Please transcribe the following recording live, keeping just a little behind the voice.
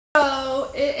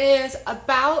is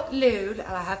about noon,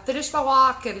 and I have finished my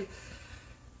walk, and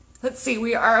let's see,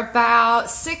 we are about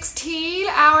 16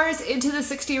 hours into the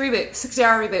 60-hour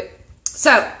reboot.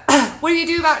 So, what do you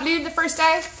do about noon the first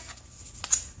day?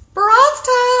 Broth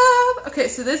time! Okay,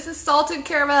 so this is salted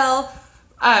caramel,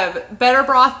 better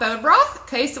broth, bone broth.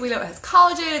 Okay, so we know it has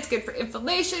collagen, it's good for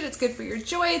inflammation, it's good for your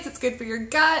joints, it's good for your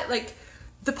gut. Like,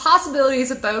 the possibilities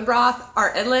of bone broth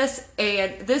are endless,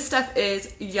 and this stuff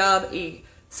is yummy.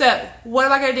 So, what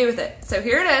am I going to do with it? So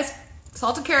here it is.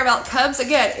 Salted caramel comes,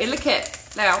 again, in the kit.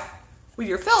 Now, when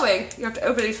you're filming, you have to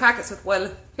open these packets with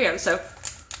one hand. So,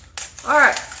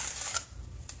 alright.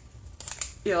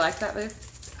 You like that move?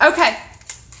 Okay.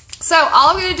 So, all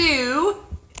I'm going to do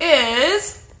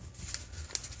is,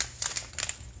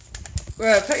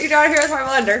 we're going to put you down here with my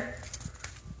blender.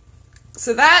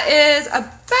 So that is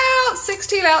about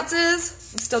 16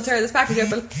 ounces, I'm still tearing this package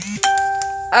open,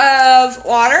 of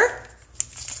water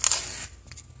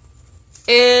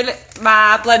in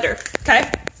my blender,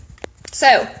 okay?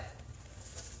 So,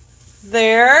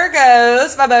 there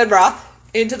goes my bone broth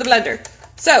into the blender.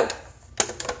 So,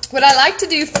 what I like to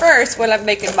do first when I'm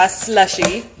making my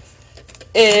slushy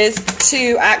is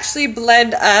to actually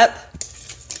blend up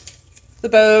the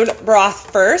bone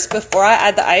broth first before I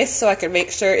add the ice so I can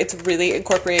make sure it's really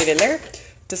incorporated in there.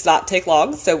 Does not take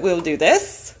long, so we'll do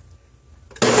this.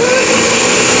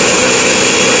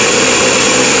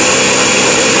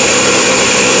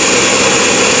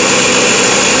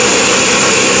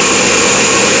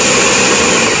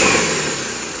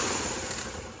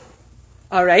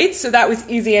 Alright, so that was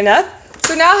easy enough.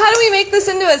 So now how do we make this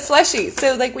into a slushy?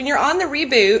 So like when you're on the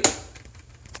reboot,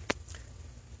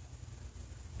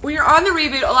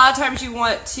 a lot of times you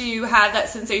want to have that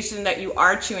sensation that you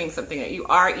are chewing something, that you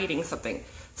are eating something.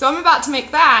 So I'm about to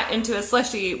make that into a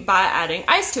slushy by adding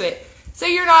ice to it.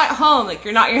 Say you're not at home, like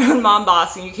you're not your own mom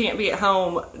boss and you can't be at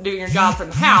home doing your job from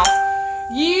the house.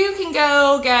 You can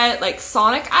go get like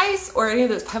Sonic ice or any of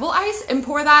those Pebble ice and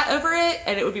pour that over it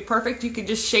and it would be perfect. You can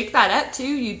just shake that up too.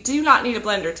 You do not need a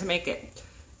blender to make it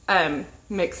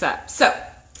mix up. So,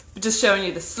 just showing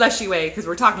you the slushy way because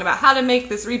we're talking about how to make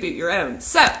this reboot your own.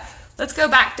 So, let's go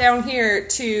back down here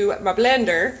to my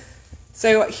blender.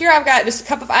 So here I've got just a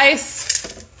cup of ice.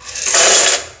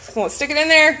 Just going to stick it in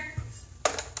there.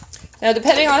 Now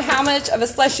depending on how much of a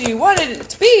slushy you wanted it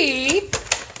to be,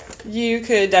 you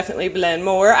could definitely blend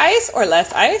more ice or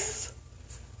less ice.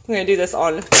 I'm going to do this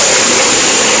on. No joke,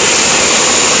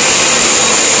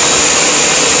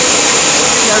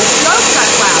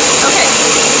 that's loud. Okay,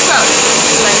 so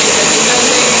blending.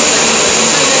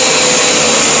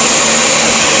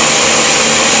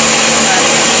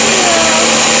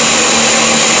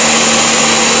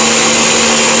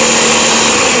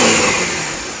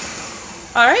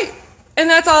 Alright, and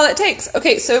that's all it takes.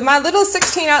 Okay, so my little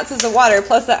 16 ounces of water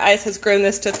plus the ice has grown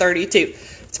this to 32.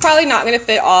 It's probably not going to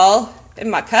fit all in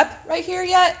my cup right here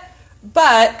yet,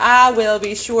 but I will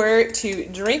be sure to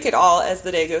drink it all as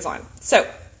the day goes on. So,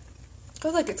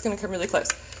 oh look, it's going to come really close.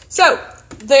 So,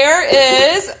 there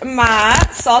is my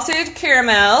salted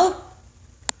caramel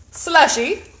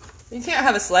slushy. You can't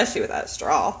have a slushy without a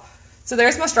straw. So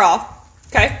there's my straw,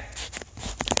 okay?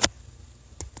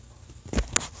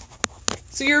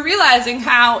 So you're realizing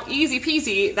how easy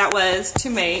peasy that was to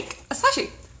make a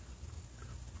slushy.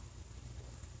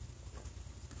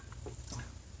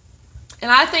 And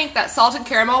I think that salted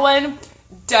caramel one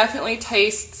definitely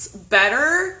tastes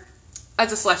better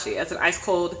as a slushy, as an ice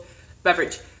cold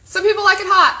beverage. Some people like it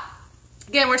hot.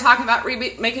 Again, we're talking about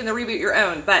making the reboot your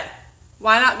own, but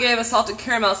why not give a salted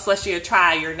caramel slushy a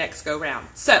try your next go round?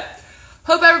 So,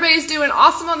 hope everybody's doing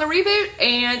awesome on the reboot,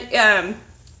 and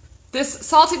this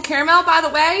salted caramel, by the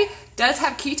way, does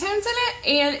have ketones in it,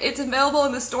 and it's available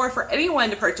in the store for anyone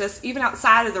to purchase, even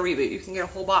outside of the reboot. You can get a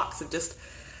whole box of just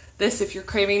this if you're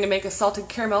craving to make a salted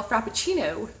caramel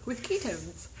frappuccino with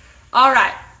ketones. All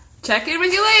right, check in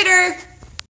with you later.